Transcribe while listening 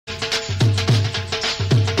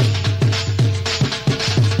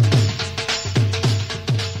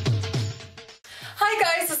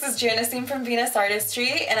Nasim from Venus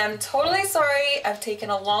Artistry, and I'm totally sorry I've taken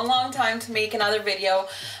a long time to make another video,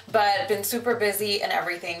 but been super busy and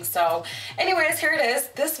everything. So anyways, here it is.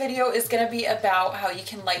 This video is going to be about how you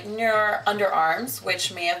can lighten your underarms,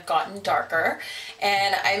 which may have gotten darker.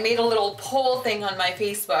 And I made a little poll thing on my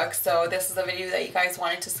Facebook, so this is the video that you guys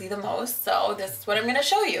wanted to see the most, so this is what I'm going to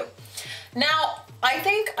show you. Now, I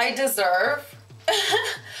think I deserve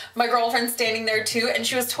my girlfriend standing there too, and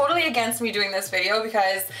she was totally against me doing this video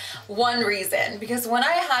because one reason, because when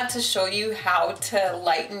I had to show you how to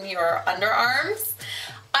lighten your underarms,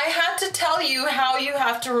 I had to tell you how you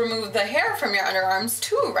have to remove the hair from your underarms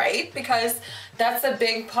too, right? Because that's a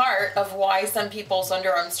big part of why some people's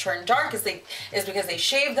underarms turn dark is because they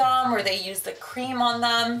shave them or they use the cream on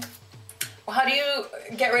them. Well, how do you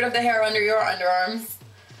get rid of the hair under your underarms?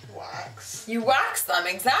 Wax. You wax them,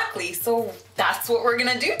 exactly. So that's what we're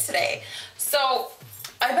gonna do today. So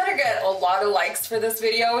I better get a lot of likes for this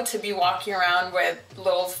video to be walking around with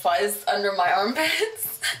little fuzz under my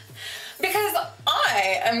armpits because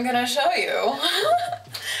I am gonna show you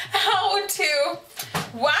how to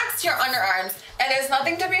wax your underarms. And it's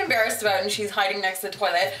nothing to be embarrassed about, and she's hiding next to the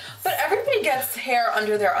toilet, but everybody gets hair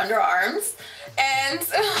under their underarms, and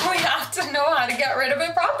we have to know how to get rid of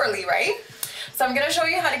it properly, right? So I'm going to show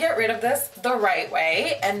you how to get rid of this the right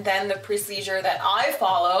way, and then the procedure that I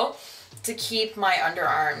follow to keep my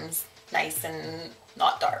underarms nice and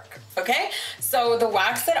not dark, okay? So the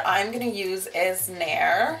wax that I'm going to use is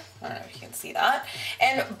Nair. I don't know if you can see that.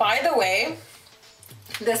 And by the way,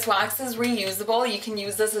 this wax is reusable. You can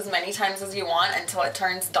use this as many times as you want until it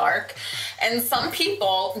turns dark. And some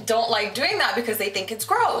people don't like doing that because they think it's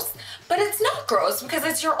gross. But it's not gross because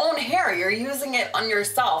it's your own hair. You're using it on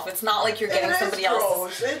yourself. It's not like you're getting somebody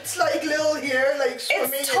else's. It's like little hair, like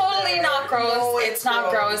swimming. It's totally not gross. No, it's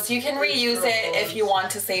not gross. You can reuse it if you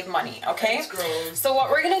want to save money, okay? It's gross. So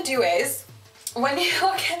what we're gonna do is, when you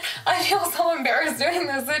look at, I feel so embarrassed doing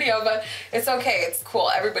this video, but it's okay, it's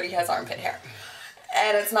cool. Everybody has armpit hair.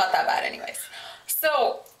 And it's not that bad anyways.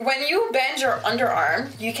 So when you bend your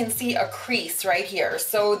underarm, you can see a crease right here.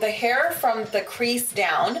 So the hair from the crease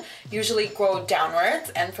down usually grow downwards,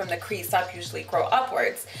 and from the crease up usually grow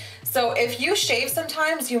upwards. So if you shave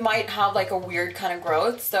sometimes, you might have like a weird kind of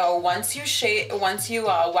growth. So once you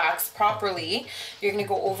wax properly, you're gonna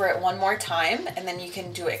go over it one more time, and then you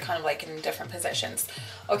can do it kind of like in different positions.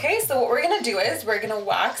 Okay, so what we're gonna do is we're gonna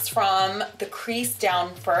wax from the crease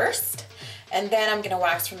down first, and then I'm gonna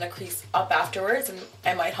wax from the crease up afterwards, and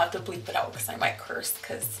I might have to bleep it out because I might curse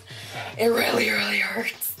because it really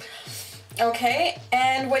hurts. Okay,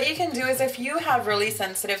 and what you can do is if you have really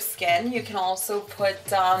sensitive skin, you can also put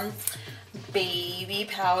baby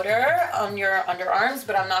powder on your underarms,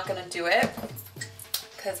 but I'm not gonna do it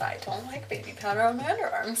because I don't like baby powder on my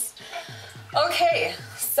underarms. Okay,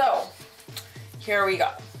 so here we go.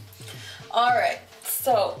 All right,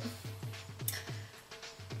 so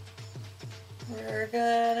we're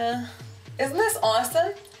gonna, isn't this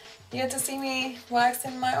awesome? You get to see me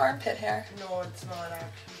waxing my armpit hair. No, it's not actually.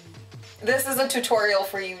 This is a tutorial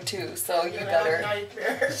for you too, so you better.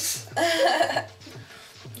 Nightmares.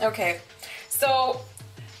 Okay, so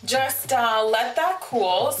just let that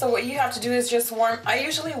cool. So what you have to do is just warm, I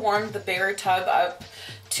usually warm the bigger tub up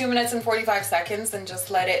 2 minutes and 45 seconds and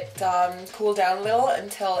just let it cool down a little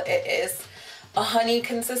until it is a honey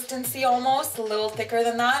consistency almost, a little thicker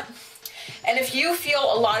than that. And if you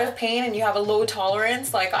feel a lot of pain and you have a low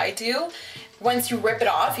tolerance like I do, once you rip it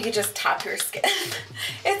off, you can just tap your skin.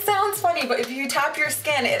 It sounds funny, but if you tap your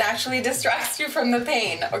skin, it actually distracts you from the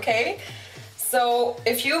pain, okay? So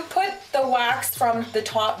if you put the wax from the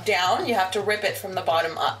top down, you have to rip it from the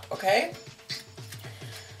bottom up, okay?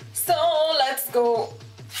 So let's go.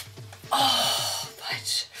 Oh,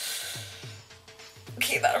 fudge.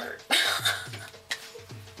 Okay, that hurt.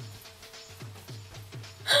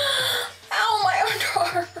 Ow, my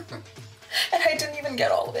underarm. And I didn't even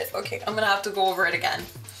get all of it. Okay, I'm gonna have to go over it again.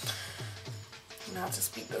 I'm gonna have to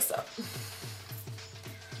speed this up.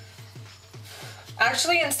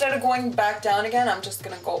 Actually, instead of going back down again, I'm just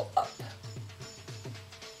gonna go up.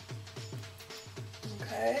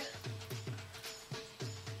 Okay.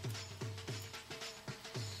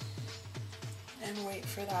 And wait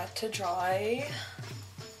for that to dry.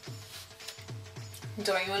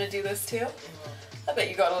 Don't you want to do this too? I bet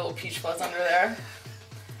you got a little peach fuzz under there.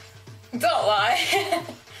 Don't lie.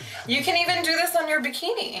 You can even do this on your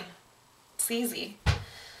bikini. It's easy.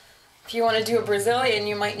 If you want to do a Brazilian,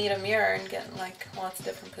 you might need a mirror and get in like lots of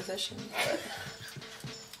different positions. But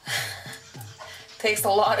takes a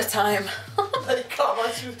lot of time. Like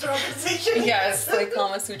Kama Sutra positions? Yes, like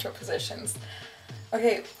Kama Sutra positions.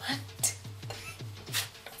 Okay, 1, 2, 3.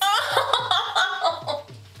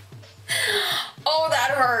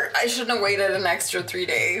 I shouldn't have waited an extra 3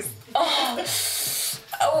 days. Oh.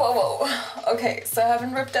 Oh. Okay, so I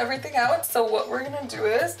haven't ripped everything out. So what we're gonna do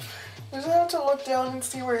is you just have to look down and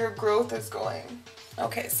see where your growth is going.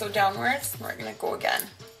 Okay, so downwards, we're gonna go again.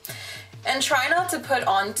 And try not to put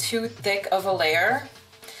on too thick of a layer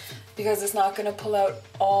because it's not gonna pull out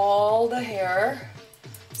all the hair.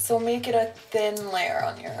 So make it a thin layer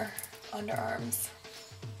on your underarms.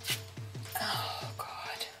 Oh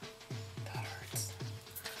God, that hurts.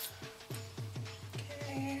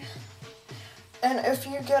 Okay. And if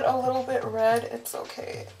you get a little bit red, it's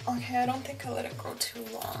okay. Okay, I don't think I let it grow too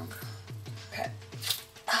long. Okay.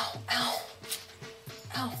 Ow, ow,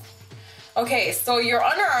 ow. Okay, so your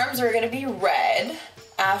underarms are gonna be red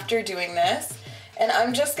after doing this. And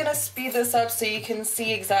I'm just gonna speed this up so you can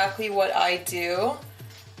see exactly what I do.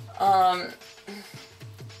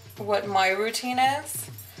 What my routine is.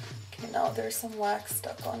 Okay, now there's some wax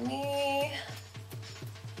stuck on me.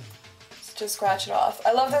 Let's just scratch it off.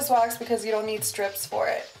 I love this wax because you don't need strips for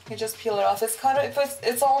it. You just peel it off. It's kind of,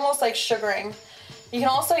 it's almost like sugaring. You can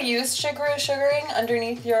also use sugaring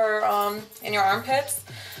underneath your, in your armpits,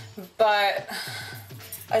 but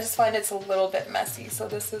I just find it's a little bit messy, so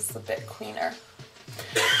this is a bit cleaner.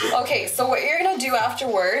 Okay, so what you're gonna do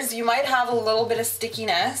afterwards, you might have a little bit of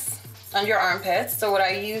stickiness on your armpits. So what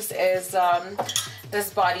I use is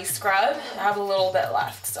this body scrub. I have a little bit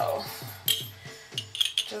left, so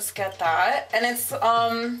just get that. And it's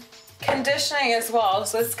conditioning as well,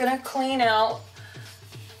 so it's gonna clean out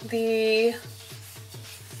the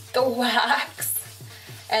wax,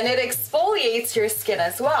 and it exfoliates your skin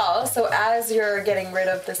as well. So as you're getting rid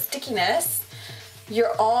of the stickiness,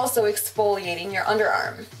 you're also exfoliating your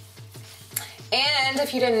underarm. And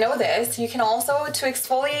if you didn't know this, you can also, to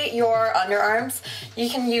exfoliate your underarms, you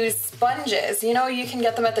can use sponges. You know, you can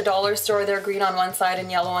get them at the dollar store. They're green on one side and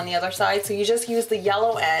yellow on the other side. So you just use the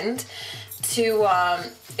yellow end to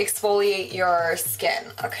exfoliate your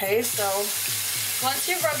skin. Okay, so once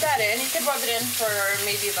you've rubbed that in, you could rub it in for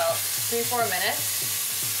maybe about 3-4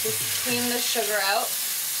 minutes. Just clean the sugar out.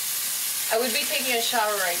 I would be taking a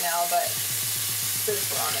shower right now, but since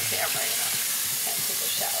we're on the camera, you know, can't take a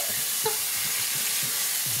shower.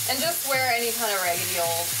 And just wear any kind of raggedy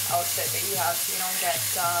old outfit that you have so you don't get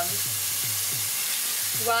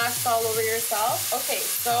wax all over yourself. Okay,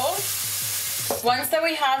 so once that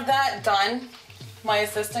we have that done, my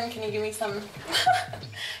assistant, can you give me some,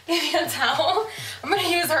 give me a towel? I'm gonna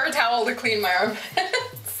use her towel to clean my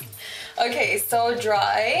armpits. Okay, so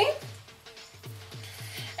dry.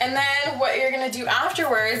 And then what you're gonna do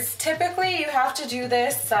afterwards, typically you have to do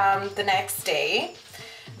this the next day,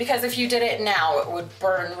 because if you did it now, it would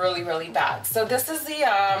burn really, really bad. So this is the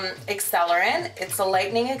accelerant. It's a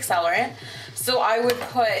lightening accelerant. So I would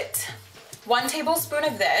put 1 tablespoon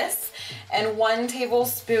of this and 1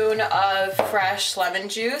 tablespoon of fresh lemon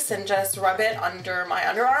juice and just rub it under my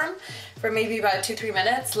underarm for maybe about 2-3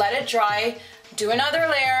 minutes. Let it dry. Do another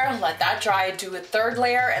layer, let that dry, do a 3rd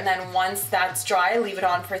layer, and then once that's dry, leave it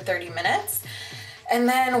on for 30 minutes, and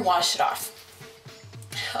then wash it off.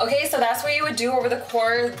 Okay, so that's what you would do over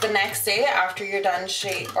the next day after you're done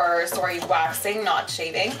waxing, not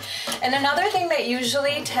shaving. And another thing that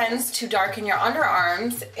usually tends to darken your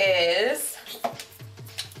underarms is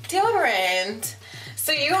deodorant.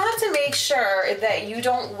 So you have to make sure that you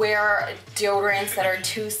don't wear deodorants that are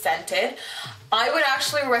too scented. I would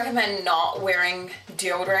actually recommend not wearing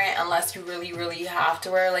deodorant unless you really, really have to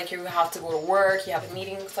wear, like you have to go to work, you have a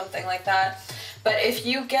meeting, something like that. But if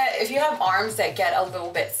you have arms that get a little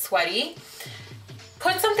bit sweaty,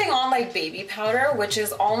 put something on like baby powder, which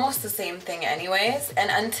is almost the same thing anyways. And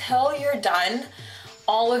until you're done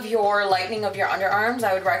all of your lightening of your underarms,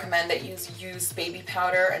 I would recommend that you use baby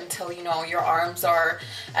powder until you know your arms are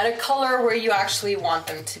at a color where you actually want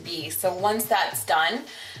them to be. So once that's done,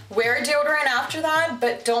 wear deodorant after that,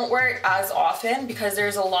 but don't wear it as often because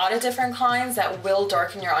there's a lot of different kinds that will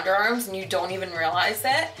darken your underarms and you don't even realize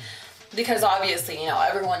it. Because obviously, you know,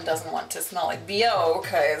 everyone doesn't want to smell like BO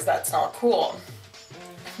because that's not cool.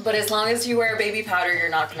 But as long as you wear baby powder, you're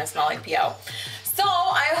not gonna smell like BO. So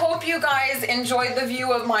I hope you guys enjoyed the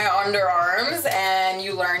view of my underarms and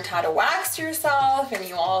you learned how to wax yourself, and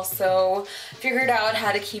you also figured out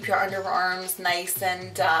how to keep your underarms nice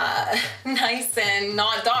and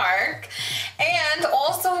not dark. And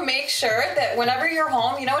also make sure that whenever you're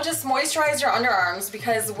home, you know, just moisturize your underarms,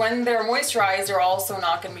 because when they're moisturized, they're also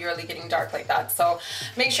not going to be really getting dark like that. So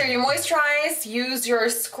make sure you moisturize, use your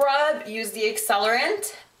scrub, use the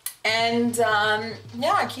accelerant, and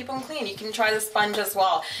yeah, keep them clean. You can try the sponge as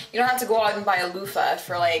well. You don't have to go out and buy a loofah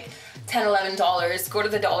for like $10, $11. Go to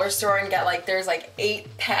the dollar store and get like, there's like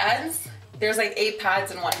 8 pads There's like 8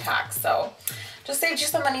 pads in one pack, so just saved you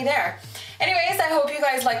some money there. Anyways, I hope you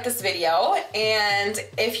guys liked this video, and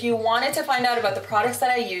if you wanted to find out about the products that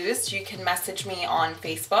I used, you can message me on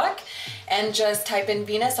Facebook and just type in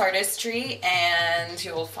Venus Artistry and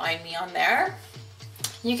you'll find me on there.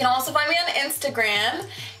 You can also find me on Instagram.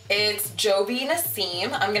 It's Joby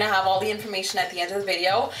Nasim. I'm gonna have all the information at the end of the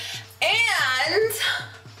video. And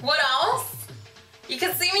what else? You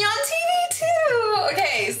can see me on TV too.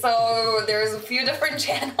 Okay, so there's a few different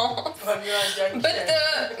channels. But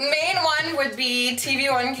the main one would be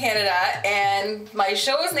TV1 Canada, and my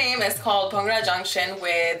show's name is called Pungra Junction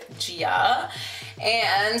with Gia.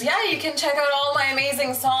 And yeah, you can check out all my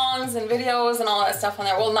amazing songs and videos and all that stuff on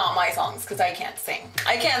there. Well, not my songs, because I can't sing.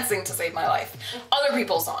 I can't sing to save my life. Other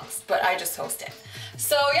people's songs, but I just host it.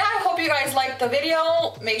 So yeah, I hope you guys liked the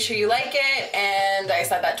video. Make sure you like it, and I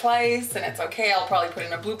said that twice, and it's okay. I'll probably put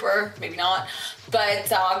in a blooper, maybe not. But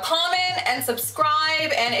comment and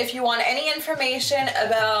subscribe, and if you want any information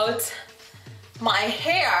about my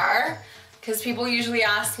hair, because people usually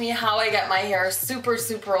ask me how I get my hair super,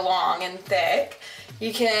 super long and thick,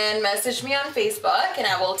 you can message me on Facebook, and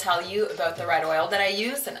I will tell you about the red oil that I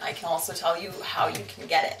use, and I can also tell you how you can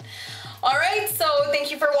get it. Alright, so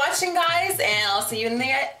thank you for watching, guys, and I'll see you in the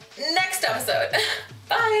next episode.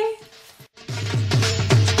 Bye!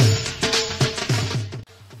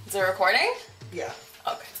 Is it recording? Yeah.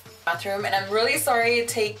 Okay. Bathroom, and I'm really sorry to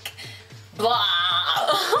take blah.